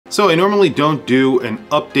So I normally don't do an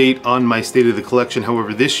update on my state of the collection.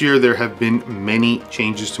 However, this year there have been many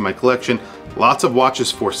changes to my collection. Lots of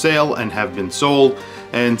watches for sale and have been sold,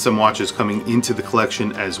 and some watches coming into the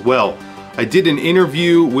collection as well. I did an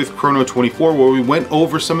interview with Chrono24 where we went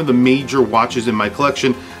over some of the major watches in my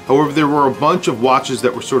collection. However, there were a bunch of watches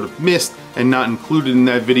that were sort of missed and not included in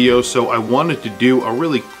that video, so I wanted to do a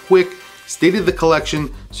really quick state of the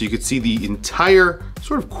collection so you could see the entire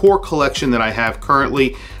sort of core collection that I have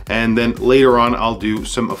currently, and then later on I'll do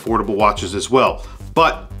some affordable watches as well.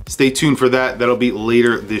 But stay tuned for that, that'll be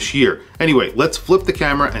later this year. Anyway, let's flip the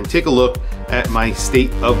camera and take a look at my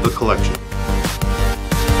state of the collection.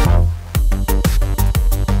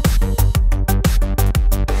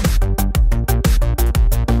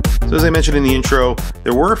 So as I mentioned in the intro,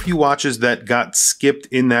 there were a few watches that got skipped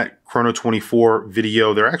in that Chrono24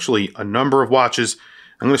 video. There are actually a number of watches.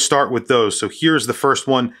 I'm going to start with those. So here's the first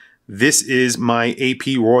one. This is my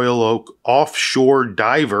AP Royal Oak Offshore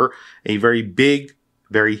Diver, a very big,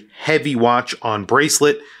 very heavy watch on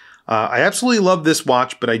bracelet. I absolutely love this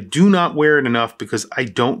watch, but I do not wear it enough because I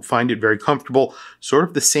don't find it very comfortable. Sort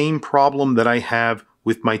of the same problem that I have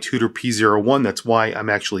with my Tudor P01. That's why I'm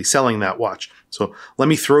actually selling that watch. So let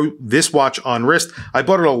me throw this watch on wrist. I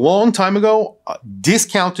bought it a long time ago,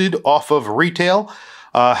 discounted off of retail.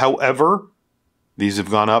 However, these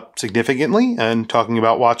have gone up significantly, and talking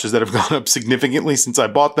about watches that have gone up significantly since I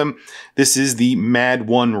bought them, this is the Mad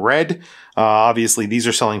 1 Red. Obviously, these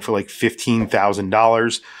are selling for like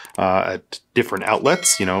 $15,000 at different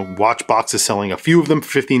outlets. You know, Watchbox is selling a few of them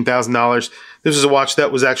for $15,000. This is a watch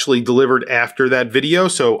that was actually delivered after that video,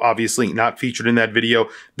 so obviously not featured in that video.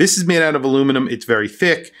 This is made out of aluminum. It's very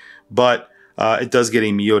thick, but it does get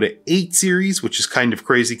a Miyota 8 series, which is kind of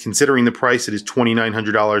crazy considering the price. It is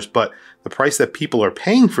 $2,900, but the price that people are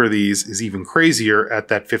paying for these is even crazier at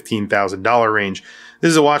that $15,000 range.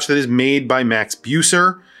 This is a watch that is made by Max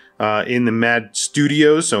Buser in the Mad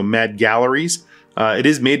Studios, so Mad Galleries. It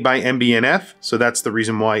is made by MB&F, so that's the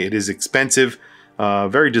reason why it is expensive.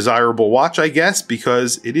 Very desirable watch, I guess,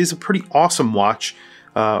 because it is a pretty awesome watch.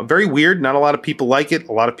 Very weird. Not a lot of people like it.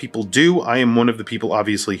 A lot of people do. I am one of the people,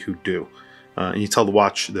 obviously, who do. And you tell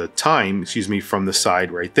the time, from the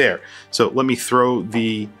side right there. So let me throw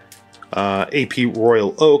the AP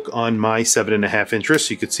Royal Oak on my 7.5 inch wrist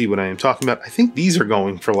so you could see what I am talking about. I think these are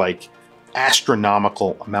going for like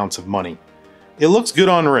astronomical amounts of money. It looks good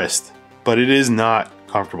on wrist, but it is not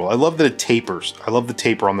comfortable. I love that it tapers. I love the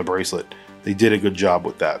taper on the bracelet. They did a good job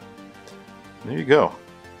with that. There you go.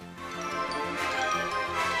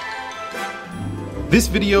 This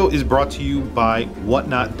video is brought to you by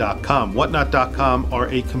Whatnot.com. Whatnot.com are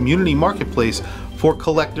a community marketplace for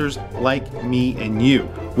collectors like me and you.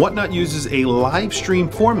 Whatnot uses a live stream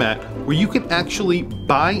format where you can actually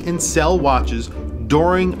buy and sell watches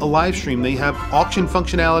during a live stream. They have auction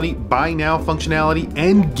functionality, buy now functionality,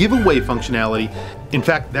 and giveaway functionality. In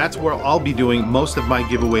fact, that's where I'll be doing most of my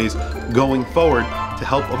giveaways going forward to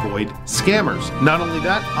help avoid scammers. Not only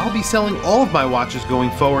that, I'll be selling all of my watches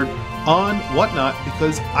going forward on Whatnot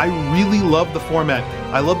because I really love the format.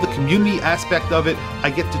 I love the community aspect of it. I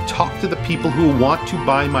get to talk to the people who want to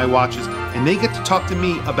buy my watches, and they get to talk to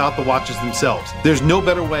me about the watches themselves. There's no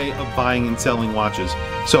better way of buying and selling watches.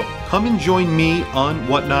 So come and join me on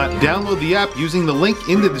Whatnot. Download the app using the link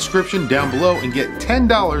in the description down below and get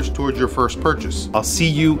 $10 towards your first purchase. I'll see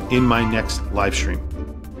you in my next live stream.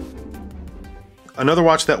 Another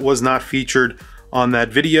watch that was not featured on that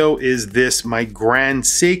video is this, my Grand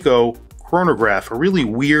Seiko chronograph, a really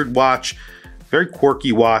weird watch, very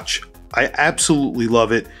quirky watch. I absolutely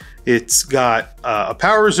love it. It's got a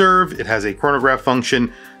power reserve, it has a chronograph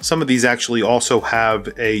function. Some of these actually also have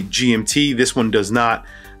a GMT. This one does not.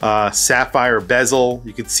 Sapphire bezel,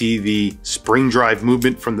 you can see the spring drive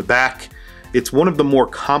movement from the back. It's one of the more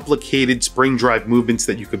complicated spring drive movements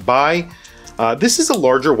that you could buy. This is a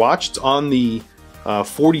larger watch. It's on the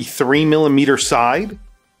 43 millimeter side,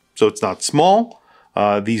 so it's not small.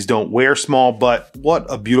 These don't wear small, but what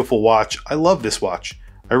a beautiful watch. I love this watch.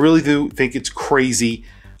 I really do think it's crazy,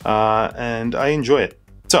 and I enjoy it.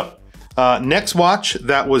 So next watch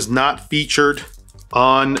that was not featured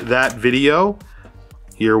on that video,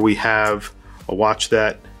 here we have a watch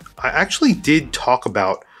that I actually did talk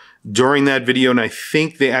about during that video, and I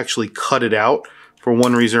think they actually cut it out for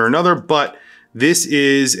one reason or another, but this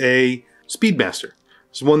is a Speedmaster.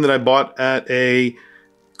 It's one that I bought at a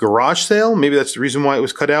garage sale. Maybe that's the reason why it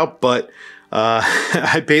was cut out, but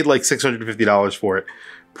I paid like $650 for it.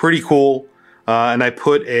 Pretty cool. And I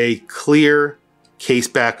put a clear case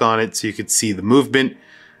back on it so you could see the movement.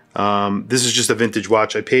 This is just a vintage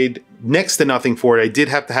watch. I paid next to nothing for it. I did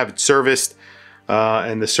have to have it serviced.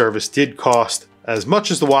 and the service did cost as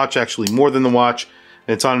much as the watch, actually more than the watch.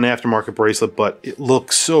 And it's on an aftermarket bracelet, but it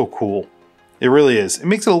looks so cool. It really is. It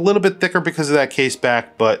makes it a little bit thicker because of that case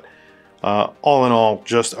back, but all in all,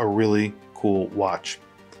 just a really cool watch.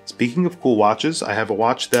 Speaking of cool watches, I have a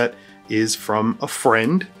watch that is from a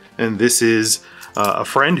friend, and this is a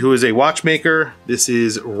friend who is a watchmaker. This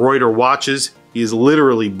is Reuter Watches. He is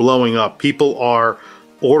literally blowing up. People are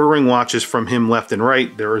ordering watches from him left and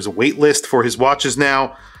right. There is a wait list for his watches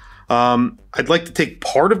now. I'd like to take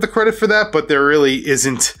part of the credit for that, but there really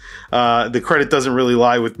isn't. The credit doesn't really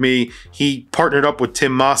lie with me. He partnered up with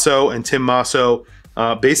Tim Masso, and Tim Masso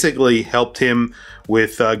basically helped him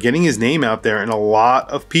with getting his name out there, and a lot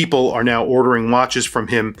of people are now ordering watches from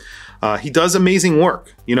him. He does amazing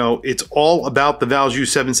work. You know, it's all about the Valjoux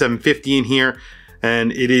 7750 in here,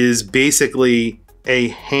 and it is basically a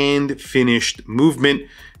hand-finished movement.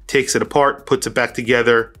 Takes it apart, puts it back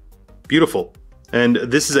together. Beautiful. And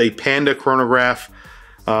this is a Panda chronograph,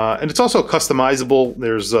 and it's also customizable.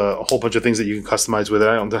 There's a whole bunch of things that you can customize with it.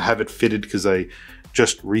 I don't have it fitted because I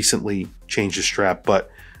just recently changed the strap,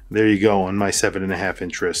 but there you go on my 7.5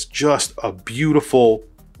 inch wrist. Just a beautiful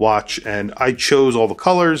watch, and I chose all the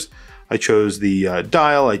colors. I chose the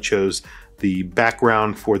dial. I chose the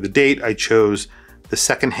background for the date. I chose the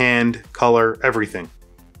secondhand color, everything.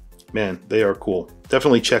 Man, they are cool.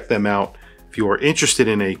 Definitely check them out if you are interested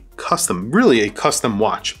in a custom, really a custom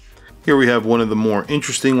watch. Here we have one of the more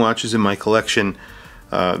interesting watches in my collection.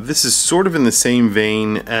 This is sort of in the same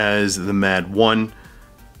vein as the Mad 1.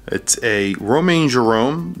 It's a Romain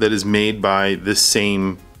Jerome that is made by the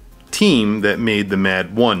same team that made the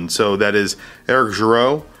Mad 1. So that is Eric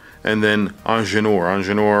Giraud and then Ingenieur.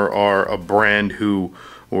 Ingenieur are a brand who,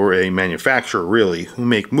 or a manufacturer really, who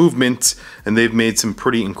make movements, and they've made some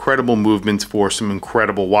pretty incredible movements for some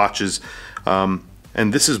incredible watches.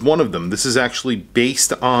 And this is one of them. This is actually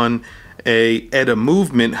based on a ETA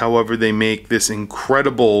movement. However, they make this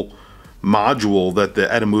incredible module that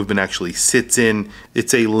the ETA movement actually sits in.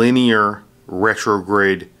 It's a linear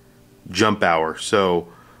retrograde jump hour. So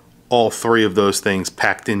all three of those things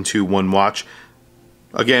packed into one watch.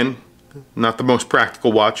 Again, not the most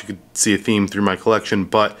practical watch. You could see a theme through my collection,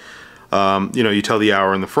 but you know, you tell the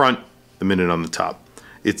hour in the front, the minute on the top.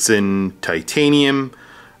 It's in titanium.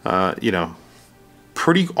 You know,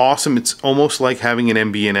 pretty awesome. It's almost like having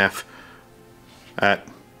an MB&F at,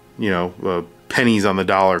 you know, pennies on the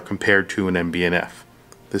dollar compared to an MB&F.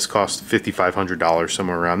 This cost $5,500,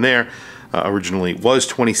 somewhere around there. Originally it was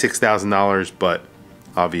 $26,000, but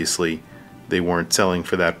obviously they weren't selling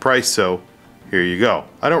for that price, so here you go.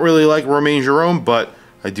 I don't really like Romain Jerome, but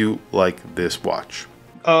I do like this watch.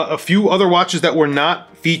 A few other watches that were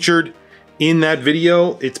not featured in that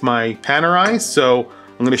video. It's my Panerai, so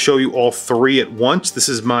I'm going to show you all three at once. This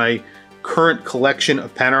is my current collection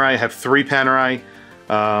of Panerai. I have 3 Panerai.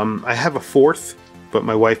 I have a 4th, but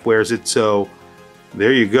my wife wears it, so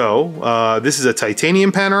there you go. This is a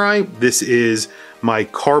titanium Panerai. This is my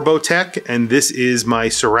Carbotech, and this is my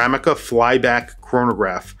Ceramica flyback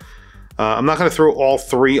chronograph. I'm not going to throw all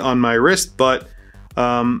 3 on my wrist, but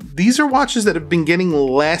these are watches that have been getting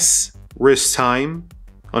less wrist time,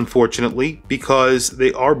 unfortunately, because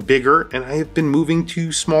they are bigger, and I have been moving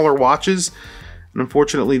to smaller watches, and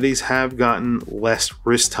unfortunately these have gotten less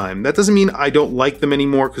wrist time. That doesn't mean I don't like them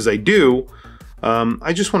anymore, because I do.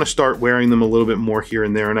 I just want to start wearing them a little bit more here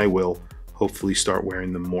and there, and I will hopefully start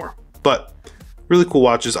wearing them more. But really cool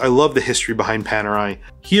watches. I love the history behind Panerai.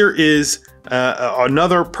 Here is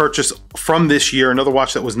another purchase from this year, another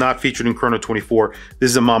watch that was not featured in Chrono 24. This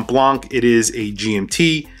is a Mont Blanc. It is a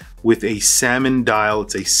GMT with a salmon dial.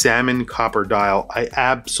 It's a salmon copper dial. I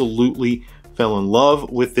absolutely fell in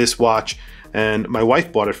love with this watch, and my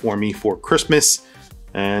wife bought it for me for Christmas,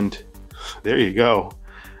 and there you go.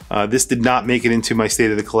 This did not make it into my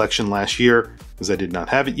State of the Collection last year because I did not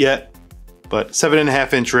have it yet, but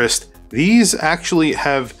 7.5 inch wrist. These actually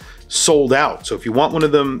have sold out, so if you want one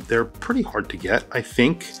of them, they're pretty hard to get, I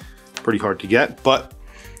think. Pretty hard to get, but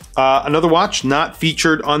another watch not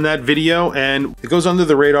featured on that video, and it goes under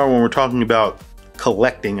the radar when we're talking about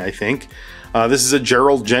collecting, I think. This is a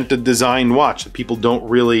Gerald Genta designed watch that people don't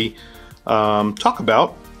really talk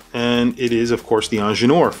about, and it is, of course, the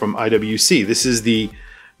Ingenieur from IWC. This is the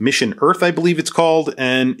Mission Earth, I believe it's called,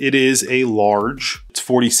 and it is a large. It's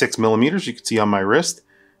 46 millimeters, you can see on my wrist.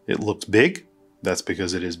 It looks big. That's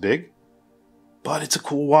because it is big, but it's a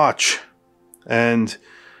cool watch. And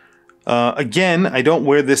again, I don't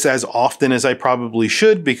wear this as often as I probably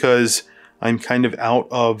should because I'm kind of out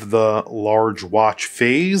of the large watch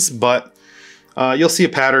phase, but you'll see a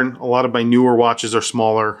pattern. A lot of my newer watches are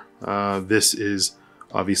smaller. This is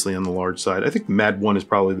obviously on the large side. I think the Mad 1 is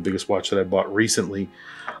probably the biggest watch that I bought recently.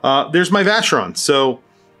 There's my Vacheron. So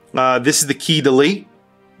this is the Key Delete.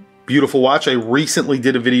 Beautiful watch. I recently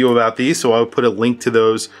did a video about these, so I'll put a link to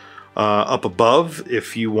those up above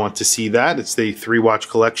if you want to see that. It's the 3-watch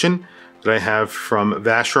collection that I have from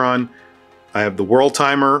Vacheron. I have the World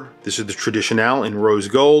Timer. This is the Traditional in rose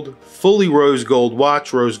gold. Fully rose gold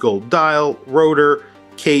watch, rose gold dial, rotor,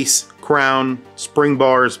 case, crown, spring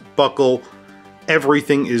bars, buckle.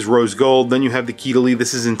 Everything is rose gold. Then you have the Key Delete.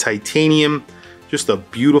 This is in titanium. Just a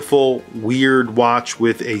beautiful, weird watch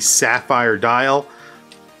with a sapphire dial.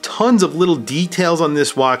 Tons of little details on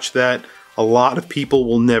this watch that a lot of people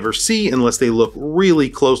will never see unless they look really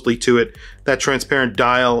closely to it. That transparent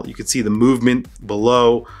dial, you can see the movement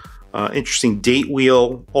below. Interesting date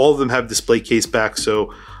wheel. All of them have display case back,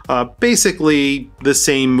 so basically the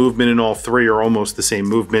same movement in all three, or almost the same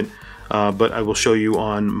movement. But I will show you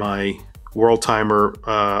on my World Timer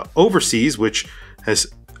overseas, which has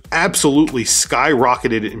absolutely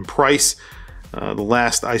skyrocketed in price. The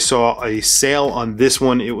last I saw a sale on this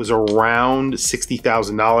one, it was around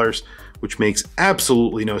 $60,000, which makes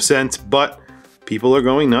absolutely no sense, but people are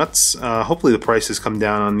going nuts. Hopefully the prices come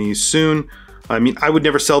down on these soon. I mean, I would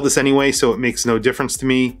never sell this anyway, so it makes no difference to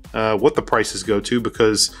me what the prices go to,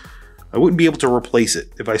 because I wouldn't be able to replace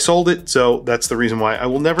it if I sold it, so that's the reason why I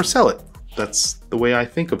will never sell it. That's the way I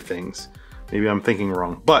think of things. Maybe I'm thinking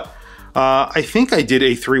wrong, but I think I did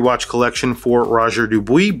a 3-watch collection for Roger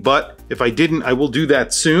Dubuis, but if I didn't, I will do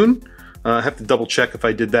that soon. I have to double check if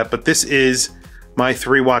I did that, but this is my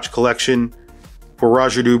 3-watch collection for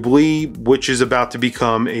Roger Dubuis, which is about to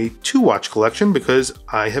become a 2-watch collection because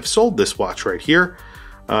I have sold this watch right here.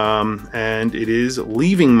 And it is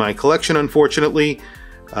leaving my collection, unfortunately.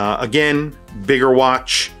 Again, bigger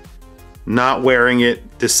watch, not wearing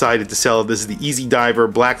it, decided to sell it. This is the Easy Diver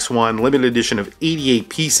Black Swan limited edition of 88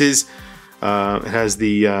 pieces. It has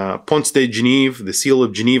the Ponce de Genève, the seal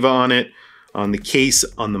of Geneva on it, on the case,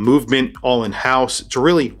 on the movement, all in-house. It's a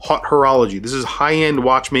really hot horology. This is high-end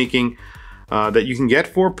watchmaking that you can get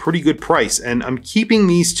for a pretty good price. And I'm keeping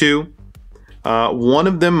these two. One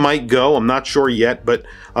of them might go, I'm not sure yet, but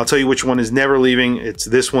I'll tell you which one is never leaving. It's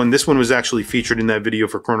this one. This one was actually featured in that video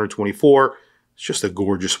for Chrono 24. It's just a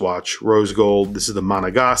gorgeous watch, rose gold. This is the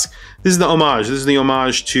Monégasque. This is the homage. This is the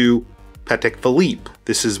homage to Patek Philippe.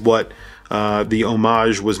 This is what the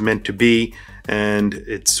homage was meant to be, and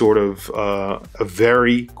it's sort of a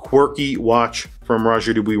very quirky watch from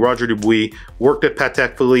Roger Dubuis. Roger Dubuis worked at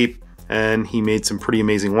Patek Philippe, and he made some pretty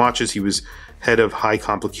amazing watches. He was head of high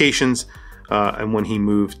complications, and when he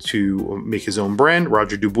moved to make his own brand,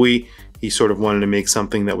 Roger Dubuis, he sort of wanted to make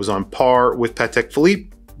something that was on par with Patek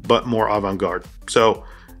Philippe, but more avant-garde. So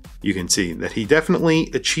you can see that he definitely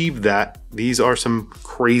achieved that. These are some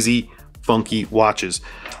crazy, funky watches.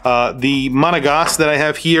 The Monégasque that I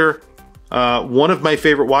have here, one of my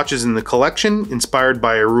favorite watches in the collection, inspired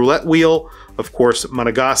by a roulette wheel. Of course,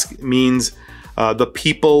 Monégasque means the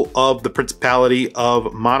people of the Principality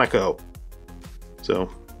of Monaco. So,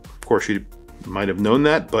 of course, you might have known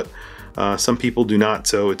that, but some people do not.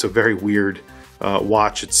 So it's a very weird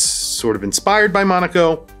watch. It's sort of inspired by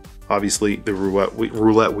Monaco, obviously the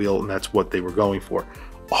roulette wheel, and that's what they were going for.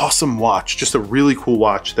 Awesome watch, just a really cool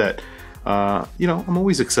watch that, you know, I'm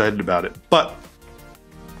always excited about it. But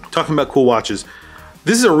talking about cool watches,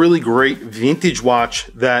 this is a really great vintage watch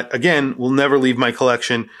that, again, will never leave my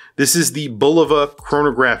collection. This is the Bulova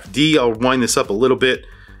Chronograph D. I'll wind this up a little bit.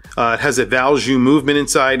 It has a Valjoux movement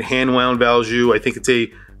inside, hand-wound Valjoux. I think it's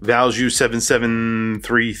a Valjoux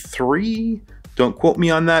 7733. Don't quote me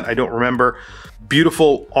on that, I don't remember.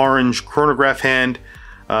 Beautiful orange chronograph hand,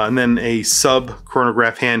 and then a sub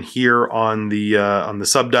chronograph hand here on the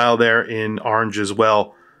sub dial there in orange as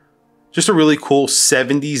well. Just a really cool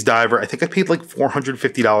 70s diver. I think I paid like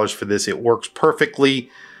 $450 for this. It works perfectly.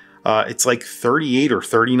 It's like 38 or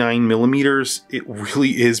 39 millimeters. It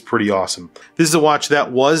really is pretty awesome. This is a watch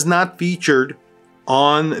that was not featured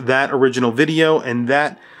on that original video and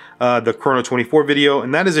that the Chrono 24 video,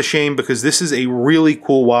 and that is a shame because this is a really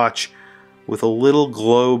cool watch with a little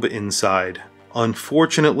globe inside.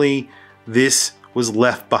 Unfortunately, this was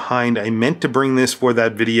left behind. I meant to bring this for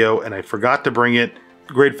that video and I forgot to bring it.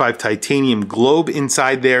 Grade 5 titanium globe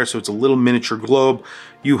inside there, so it's a little miniature globe.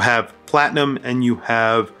 You have platinum and you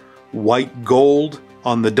have white gold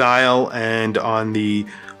on the dial and on the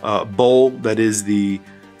bowl that is the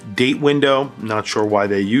date window. Not sure why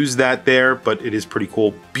they use that there, but it is pretty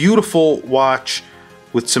cool. Beautiful watch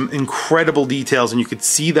with some incredible details, and you could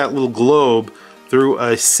see that little globe through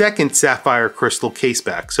a second sapphire crystal case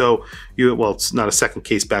back. So well, it's not a second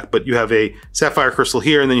case back, but you have a sapphire crystal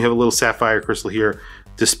here, and then you have a little sapphire crystal here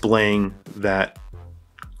displaying that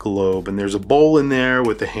globe. And there's a bowl in there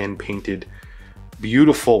with a hand-painted,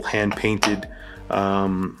 beautiful hand-painted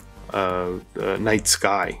night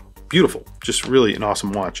sky. Beautiful, just really an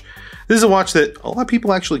awesome watch. This is a watch that a lot of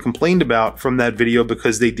people actually complained about from that video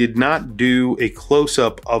because they did not do a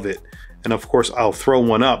close-up of it. And of course, I'll throw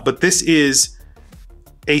one up. But this is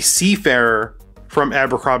a Seafarer from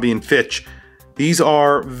Abercrombie & Fitch. These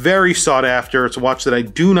are very sought after. It's a watch that I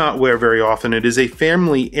do not wear very often. It is a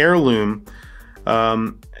family heirloom,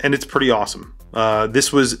 and it's pretty awesome.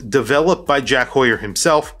 This was developed by Jack Hoyer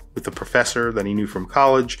himself with a professor that he knew from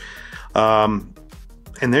college.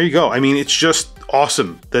 And there you go. I mean, it's just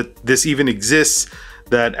awesome that this even exists,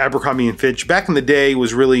 that Abercrombie & Fitch back in the day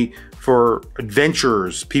was really for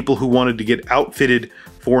adventurers, people who wanted to get outfitted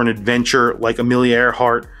for an adventure, like Amelia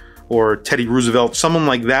Earhart or Teddy Roosevelt. Someone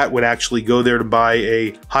like that would actually go there to buy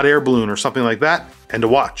a hot air balloon or something like that and a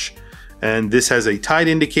watch. And this has a tide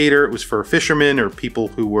indicator. It was for fishermen or people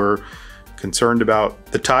who were concerned about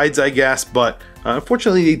the tides, I guess, but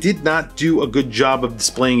unfortunately they did not do a good job of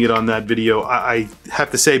displaying it on that video, I have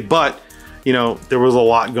to say. But you know, there was a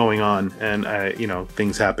lot going on, and you know,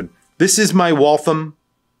 things happen. This is my Waltham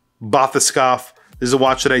Bathyscaphe. This is a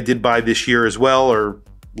watch that I did buy this year as well, or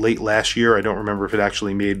late last year. I don't remember if it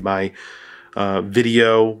actually made my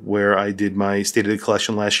video where I did my State of the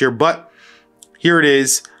Collection last year, but here it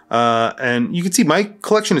is. And you can see my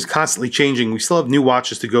collection is constantly changing. We still have new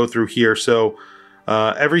watches to go through here, so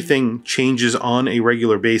everything changes on a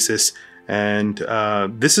regular basis. And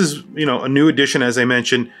this is, you know, a new edition, as I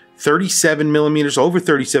mentioned, 37 millimeters, over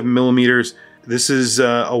 37 millimeters. This is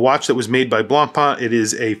a watch that was made by Blancpain. It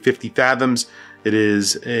is a 50 fathoms. It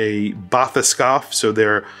is a Bathyscaphe, so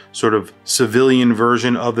they're sort of civilian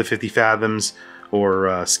version of the 50 fathoms,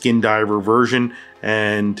 or skin diver version.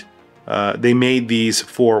 And they made these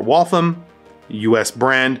for Waltham, US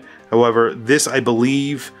brand. However, this, I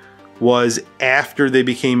believe, was after they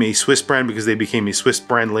became a Swiss brand, because they became a Swiss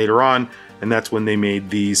brand later on, and that's when they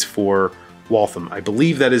made these for Waltham. I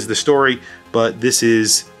believe that is the story, but this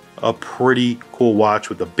is a pretty cool watch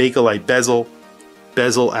with a Bakelite bezel.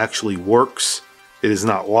 Bezel actually works. It is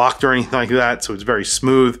not locked or anything like that, so it's very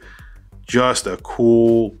smooth. Just a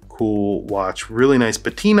cool, cool watch. Really nice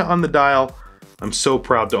patina on the dial. I'm so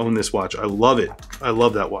proud to own this watch. I love it. I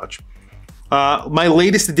love that watch. My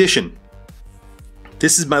latest edition.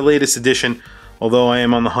 This is my latest edition, although I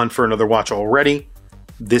am on the hunt for another watch already.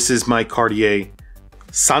 This is my Cartier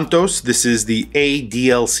Santos. This is the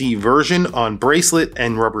ADLC version on bracelet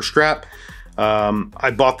and rubber strap.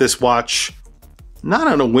 I bought this watch not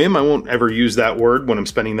on a whim. I won't ever use that word when I'm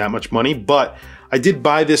spending that much money, but I did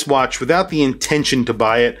buy this watch without the intention to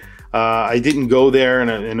buy it. I didn't go there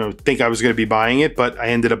and think I was going to be buying it, but I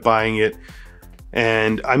ended up buying it,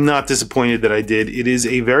 and I'm not disappointed that I did. It is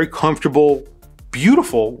a very comfortable,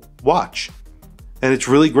 beautiful watch, and it's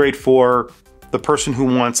really great for the person who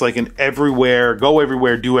wants like an everywhere, go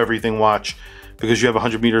everywhere, do everything watch, because you have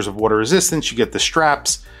 100 meters of water resistance. You get the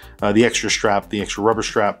straps, the extra rubber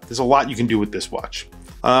strap. There's a lot you can do with this watch.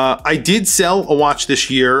 I did sell a watch this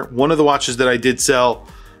year. One of the watches that I did sell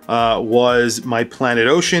was my Planet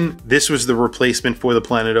Ocean. This was the replacement for the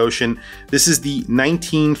Planet Ocean. This is the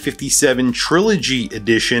 1957 Trilogy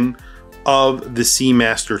edition of the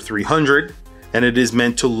Seamaster 300, and it is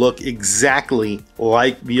meant to look exactly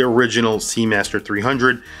like the original Seamaster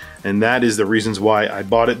 300, and that is the reasons why I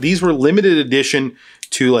bought it. These were limited edition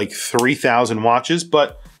to like 3,000 watches,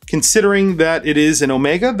 but considering that it is an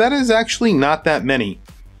Omega, that is actually not that many.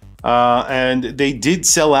 And they did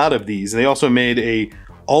sell out of these. They also made a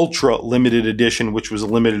ultra limited edition, which was a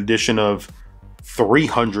limited edition of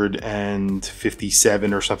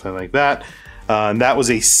 357 or something like that. And that was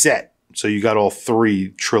a set. So you got all three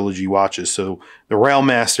Trilogy watches. So the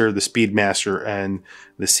Railmaster, the Speedmaster, and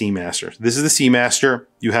the Seamaster. This is the Seamaster.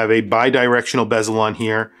 You have a bi-directional bezel on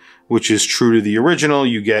here, which is true to the original.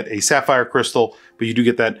 You get a sapphire crystal, but you do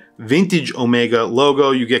get that vintage Omega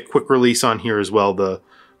logo. You get quick release on here as well, the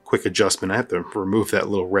quick adjustment. I have to remove that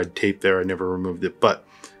little red tape there. I never removed it, but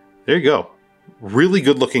there you go. Really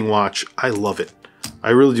good looking watch. I love it. I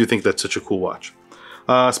really do think that's such a cool watch.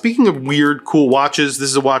 Speaking of weird, cool watches, this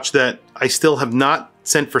is a watch that I still have not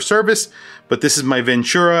sent for service, but this is my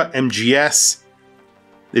Ventura MGS.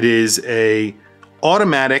 It is a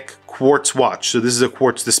automatic quartz watch. So this is a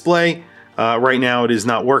quartz display. Right now it is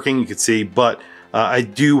not working, you can see, but I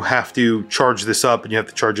do have to charge this up, and you have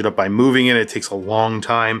to charge it up by moving it. It takes a long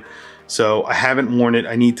time. So I haven't worn it.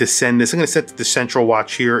 I need to send this. I'm going to send it to the Central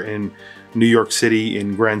Watch here in New York City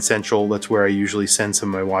in Grand Central. That's where I usually send some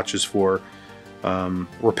of my watches for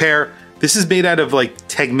repair. This is made out of like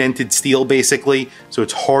tegmented steel, basically. So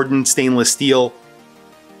it's hardened stainless steel.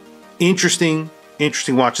 Interesting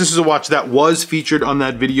watch. This is a watch that was featured on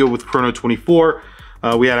that video with Chrono 24.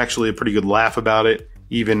 We had actually a pretty good laugh about it,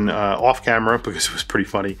 even off camera, because it was pretty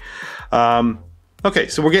funny. Okay,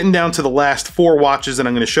 so we're getting down to the last 4 watches that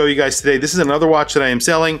I'm going to show you guys today. This is another watch that I am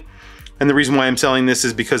selling. And the reason why I'm selling this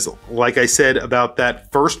is because, like I said about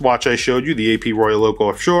that first watch I showed you, the AP Royal Oak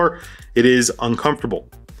Offshore, it is uncomfortable.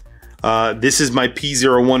 This is my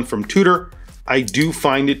P01 from Tudor. I do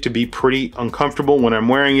find it to be pretty uncomfortable when I'm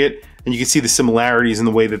wearing it. And you can see the similarities in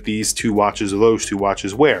the way that these two watches, or those two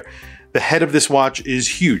watches, wear. The head of this watch is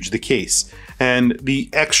huge, the case. And the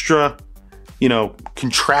extra, you know,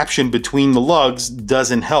 contraption between the lugs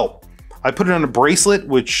doesn't help. I put it on a bracelet,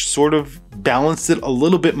 which sort of balanced it a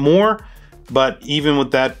little bit more, but even with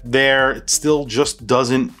that there, it still just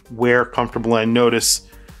doesn't wear comfortable. I notice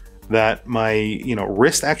that my, you know,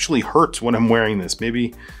 wrist actually hurts when I'm wearing this.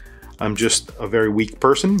 Maybe I'm just a very weak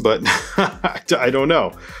person, but I don't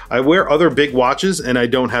know. I wear other big watches and I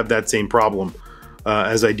don't have that same problem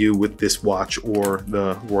as I do with this watch or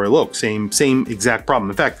the Royal Oak. Same exact problem.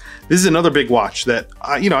 In fact, this is another big watch that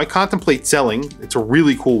I contemplate selling. It's a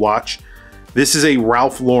really cool watch. This is a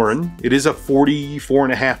Ralph Lauren. It is a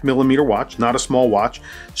 44.5 millimeter watch, not a small watch.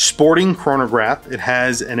 Sporting chronograph. It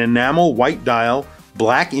has an enamel white dial,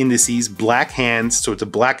 black indices, black hands, so it's a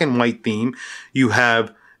black and white theme. You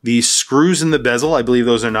have these screws in the bezel. I believe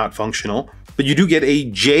those are not functional, but you do get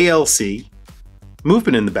a JLC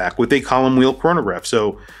movement in the back with a column wheel chronograph.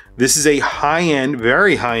 So this is a high-end,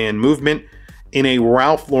 very high-end movement in a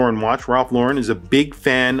Ralph Lauren watch. Ralph Lauren is a big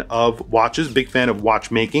fan of watches, big fan of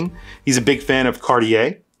watchmaking. He's a big fan of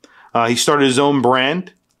Cartier. He started his own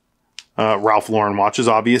brand, Ralph Lauren watches,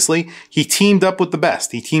 obviously. He teamed up with the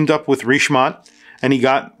best. He teamed up with Richemont, and he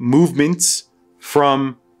got movements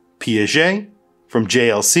from Piaget, from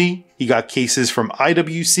JLC. He got cases from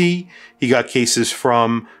IWC. He got cases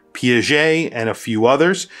from Piaget and a few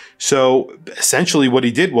others. So essentially what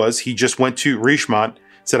he did was he just went to Richemont,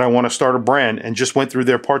 said, I want to start a brand, and just went through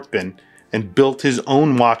their parts bin and built his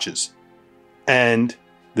own watches. And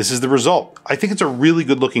this is the result. I think it's a really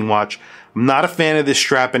good looking watch. I'm not a fan of this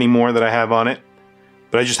strap anymore that I have on it,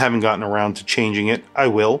 but I just haven't gotten around to changing it. I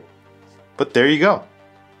will. But there you go.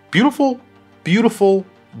 Beautiful, beautiful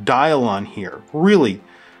dial on here. Really.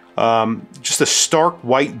 Just a stark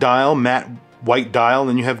white dial, matte white dial, and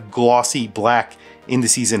then you have glossy black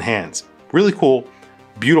indices and hands. Really cool,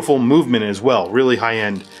 beautiful movement as well, really high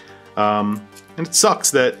end. And it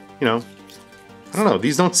sucks that, I don't know,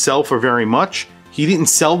 these don't sell for very much. He didn't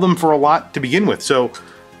sell them for a lot to begin with. So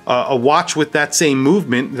a watch with that same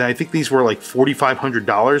movement, I think these were like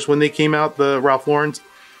 $4,500 when they came out, the Ralph Lauren's.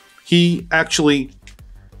 He actually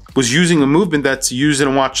was using a movement that's used in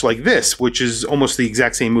a watch like this, which is almost the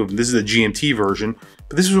exact same movement. This is a GMT version,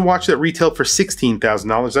 but this was a watch that retailed for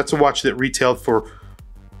 $16,000. That's a watch that retailed for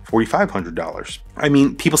 $4,500. I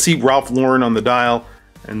mean, people see Ralph Lauren on the dial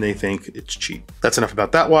and they think it's cheap. That's enough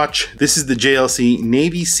about that watch. This is the JLC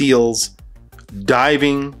Navy SEALs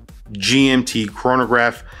Diving GMT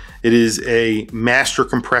chronograph. It is a master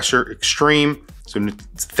compressor extreme. So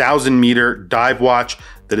it's 1,000 meter dive watch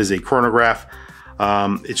that is a chronograph.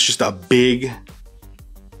 It's just a big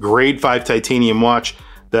grade 5 titanium watch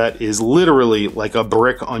that is literally like a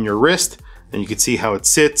brick on your wrist, and you can see how it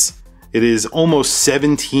sits. It is almost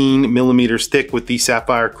 17 millimeters thick with the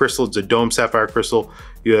sapphire crystal. It's a dome sapphire crystal.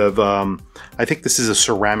 You have, I think this is a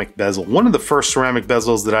ceramic bezel. One of the first ceramic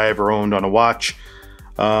bezels that I ever owned on a watch.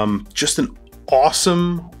 Just an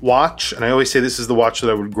awesome watch, and I always say this is the watch that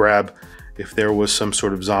I would grab if there was some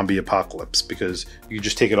sort of zombie apocalypse, because you could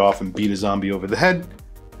just take it off and beat a zombie over the head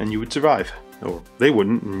and you would survive, or they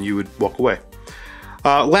wouldn't and you would walk away.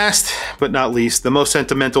 Last but not least, the most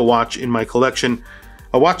sentimental watch in my collection,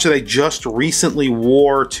 a watch that I just recently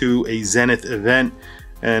wore to a Zenith event,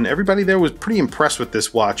 and everybody there was pretty impressed with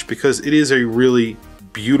this watch because it is a really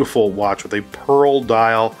beautiful watch with a pearl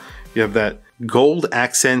dial. You have that gold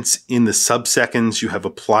accents in the sub-seconds. You have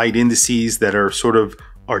applied indices that are sort of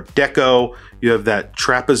Art Deco. You have that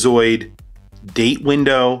trapezoid date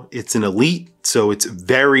window. It's an Elite, so it's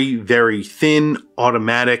very, very thin,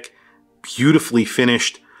 automatic, beautifully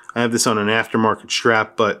finished. I have this on an aftermarket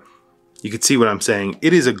strap, but you can see what I'm saying.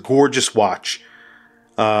 It is a gorgeous watch,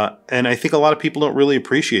 and I think a lot of people don't really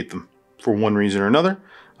appreciate them for one reason or another,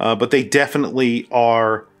 but they definitely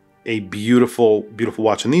are a beautiful, beautiful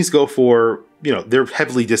watch. And these go for, they're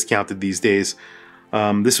heavily discounted these days.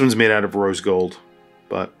 This one's made out of rose gold.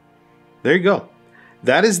 But there you go.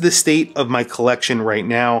 That is the state of my collection right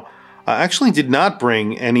now. I actually did not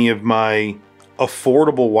bring any of my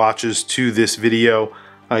affordable watches to this video.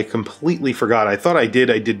 I completely forgot. I thought I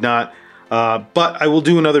did not. But I will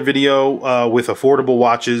do another video with affordable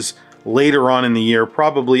watches later on in the year.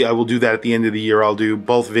 Probably I will do that at the end of the year. I'll do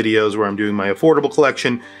both videos where I'm doing my affordable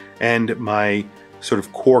collection and my sort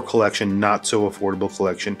of core collection, not so affordable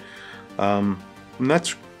collection. And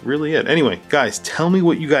that's really it. Anyway, guys, tell me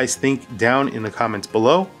what you guys think down in the comments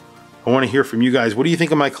below. I want to hear from you guys. What do you think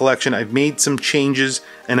of my collection? I've made some changes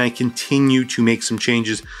and I continue to make some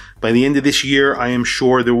changes. By the end of this year, I am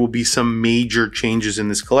sure there will be some major changes in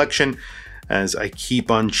this collection as I keep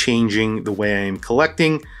on changing the way I am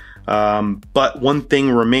collecting. But one thing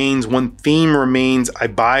remains, one theme remains. I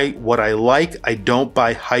buy what I like. I don't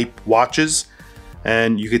buy hype watches.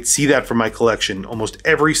 And you could see that from my collection. Almost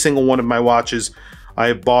every single one of my watches I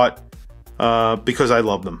have bought because I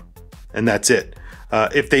love them. And that's it.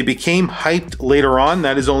 If they became hyped later on,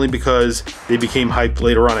 that is only because they became hyped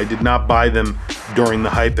later on. I did not buy them during the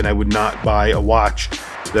hype, and I would not buy a watch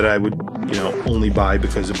that I would, only buy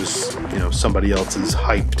because it was, somebody else's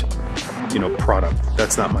hyped, product.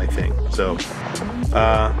 That's not my thing. So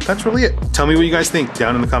that's really it. Tell me what you guys think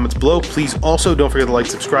down in the comments below. Please also don't forget to like,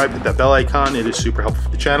 subscribe, hit that bell icon. It is super helpful for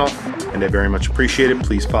the channel and I very much appreciate it.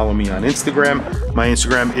 Please follow me on Instagram. My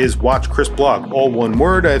Instagram is WatchChrisBlog, all one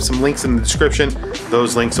word. I have some links in the description.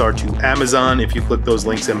 Those links are to Amazon. If you click those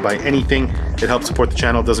links and buy anything, it helps support the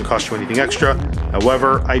channel. It doesn't cost you anything extra.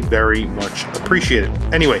 However, I very much appreciate it.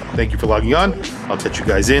 Anyway, thank you for logging on. I'll catch you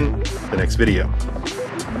guys in the next video.